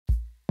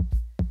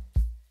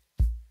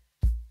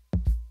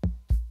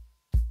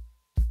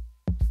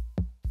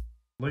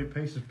Late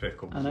Pacers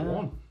pickup I was know.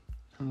 1.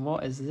 And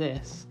what is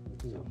this?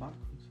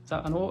 Is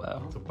that an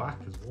auto? The back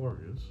is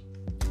Warriors.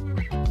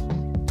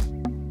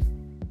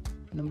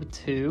 Number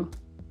 2.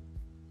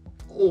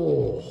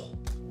 Oh.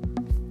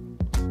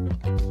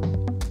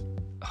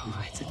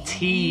 Oh, it's a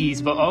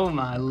tease, but oh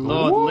my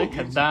lord, look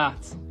at that.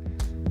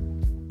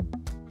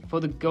 For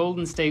the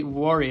Golden State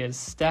Warriors,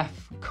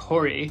 Steph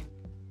Curry.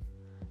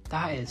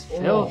 That is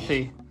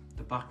filthy.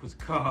 The back was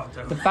cut.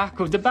 The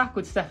back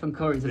with Stephen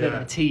Curry is a bit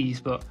of a tease,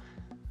 but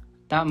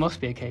that must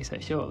be a case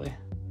there, surely.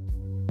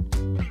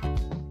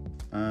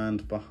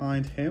 And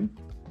behind him,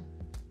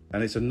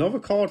 and it's another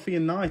card for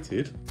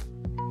United.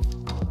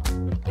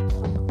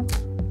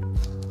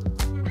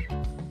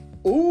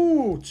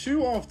 Ooh,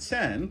 2 of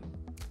 10.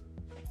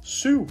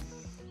 Sue.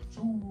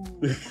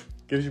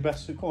 Gives you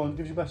best Sue. Come on,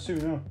 gives you best Sue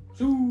now.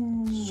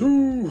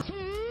 Sue.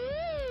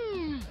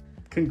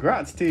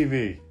 Congrats,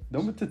 TV.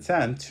 Number to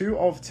 10, 2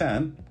 of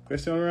 10.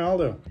 Cristiano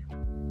Ronaldo.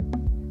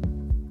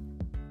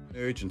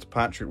 Urgent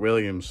Patrick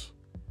Williams.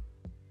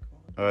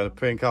 The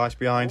pink ice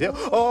behind it.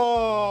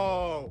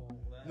 Oh!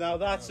 Now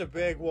that's a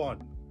big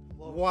one.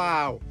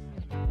 Wow.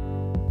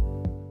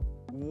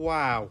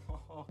 Wow.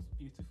 Oh, it's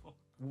beautiful.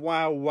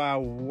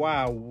 Wow.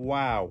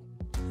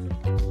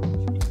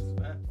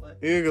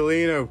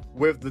 Ugolino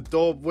with the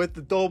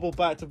double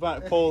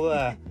back-to-back pull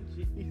there.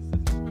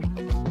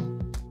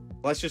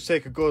 Let's just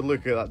take a good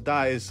look at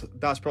that.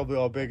 That's probably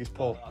our biggest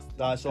pull.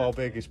 That's our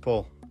biggest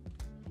pull.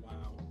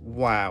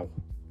 Wow.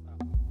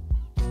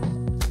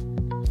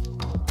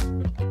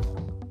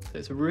 So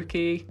it's a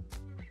rookie.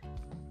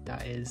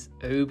 That is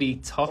Obi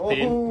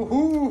Toppin.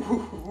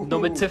 Oh,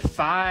 Number to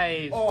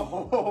 5.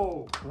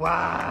 Oh,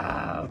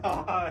 Wow.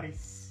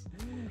 nice.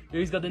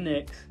 Who's got the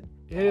Knicks?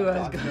 Who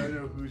has I got? don't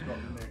know who's got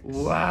the Knicks.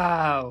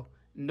 Wow.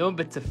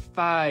 Number to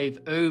 5,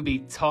 Obi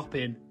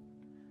Toppin.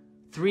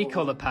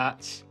 3-color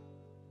patch.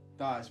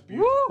 That's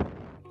beautiful.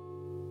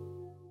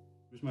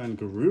 Man,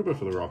 Garuba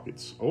for the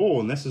Rockets. Oh,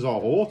 and this is our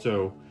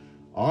auto.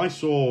 I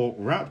saw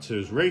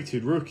Raptors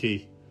rated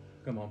rookie.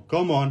 Come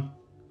on.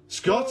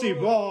 Scotty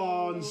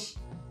Barnes.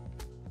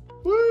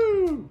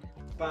 Woo!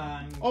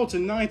 Bang. Oh, to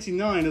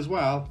 99 as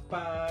well.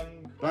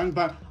 Bang. Bang,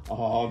 bang.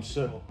 Oh,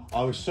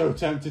 I was so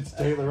tempted to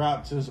take the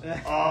Raptors.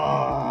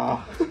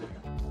 Ah.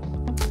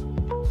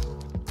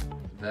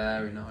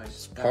 Very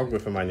nice. Pogba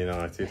for Man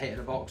United. Hitting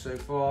the box so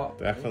far.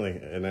 Definitely.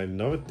 And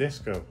another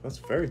disco. That's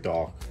very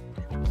dark.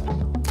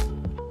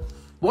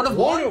 One of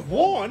One one. of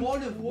one?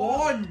 One of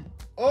one.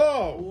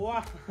 Oh!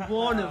 Wow.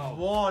 One of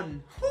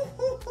one.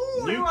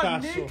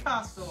 Newcastle.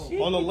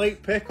 On a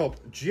late pickup,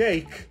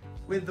 Jake.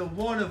 With the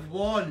one of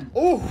one.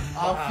 Oh!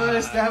 Our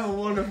first ever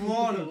one of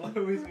one.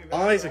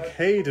 Isaac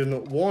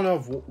Hayden, 1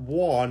 of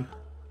 1.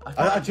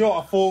 I do you know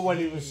what I thought when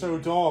it was so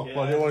dark,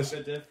 but it was.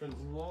 a different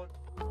one.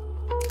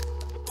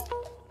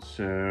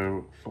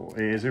 So,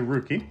 here's a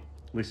rookie.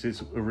 At least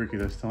it's a rookie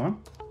this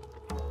time.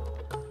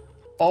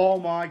 Oh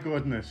my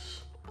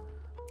goodness.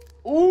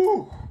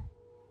 Ooh!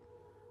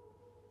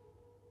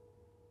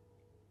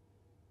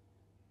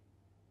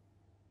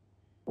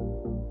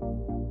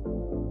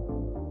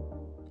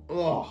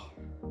 Oh.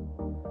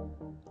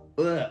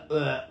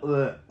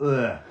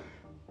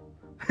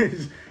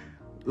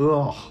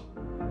 Ugh.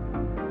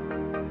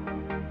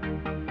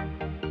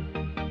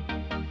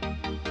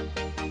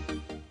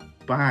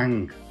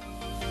 Bang.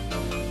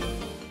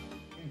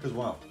 As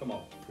well. Come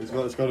on. It's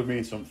got to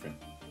mean something.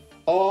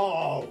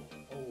 Oh!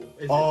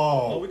 Is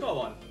Oh. Oh, we got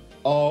one.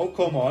 Oh,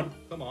 come on.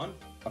 Come on.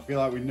 I feel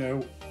like we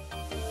know.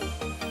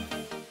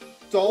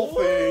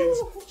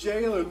 Dolphins!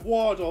 Jalen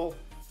Waddle!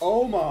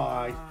 Oh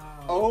my!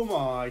 Oh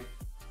my!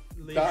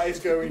 That is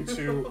going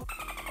to.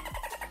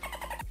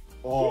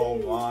 Oh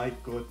my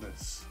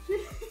goodness!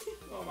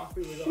 I'm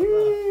happy with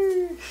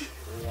that.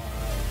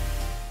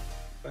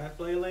 Fair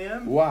play,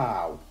 Liam.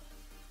 Wow!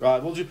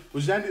 Right, we'll just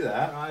end it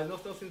there. Right,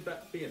 nothing's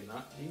being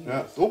that.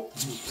 Yeah. Oh!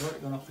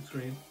 Right, gone off the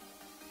screen.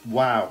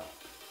 Wow!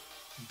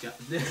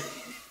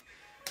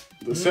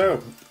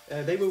 So.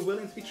 They were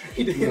willing to be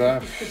traded.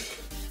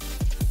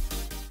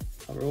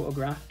 Our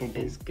autograph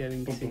is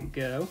going to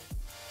go.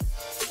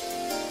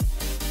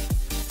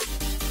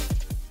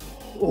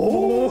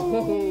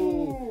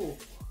 Oh!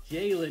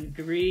 Jalen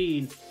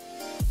Green.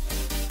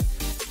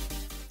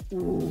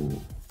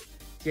 Ooh.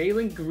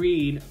 Jalen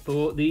Green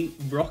for the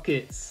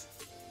Rockets.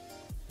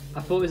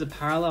 I thought it was a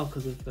parallel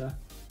because of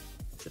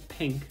it's a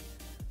pink.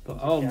 But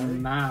oh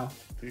wow.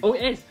 Oh,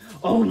 it is.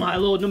 Oh my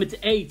lord, number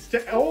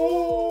 8.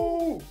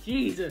 Oh!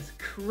 Jesus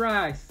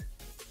Christ.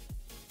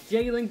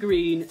 Jalen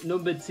Green,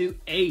 number 8.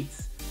 I'm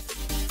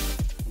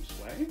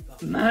sweating.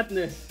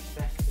 Madness.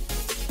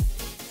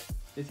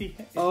 Is he?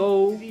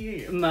 Oh is he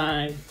here?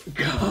 my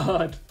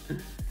god.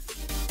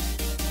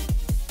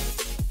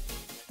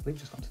 We've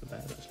just gone to the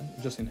Bears, actually.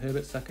 Justin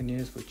Herbert, second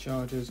years for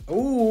Chargers.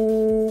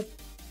 Oh,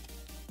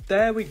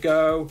 there we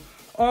go.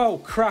 Oh,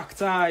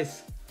 cracked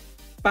ice.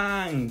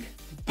 Bang.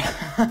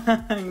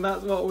 Bang.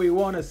 That's what we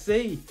want to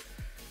see.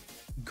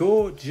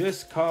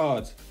 Gorgeous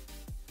card.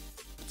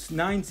 It's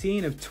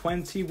 19 of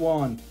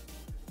 21.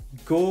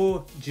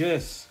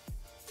 Gorgeous.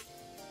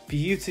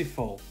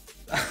 Beautiful.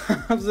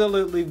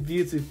 Absolutely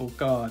beautiful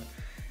card.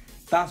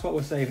 That's what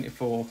we're saving it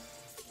for.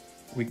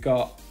 We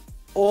got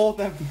all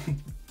them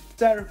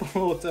terrible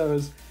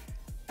autos,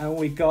 and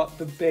we got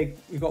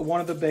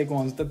one of the big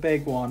ones, the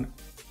big one.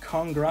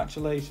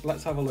 Congratulations.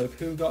 Let's have a look.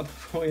 Who got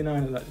the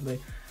 49ers actually?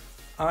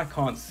 I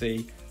can't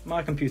see.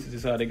 My computer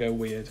decided to go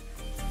weird.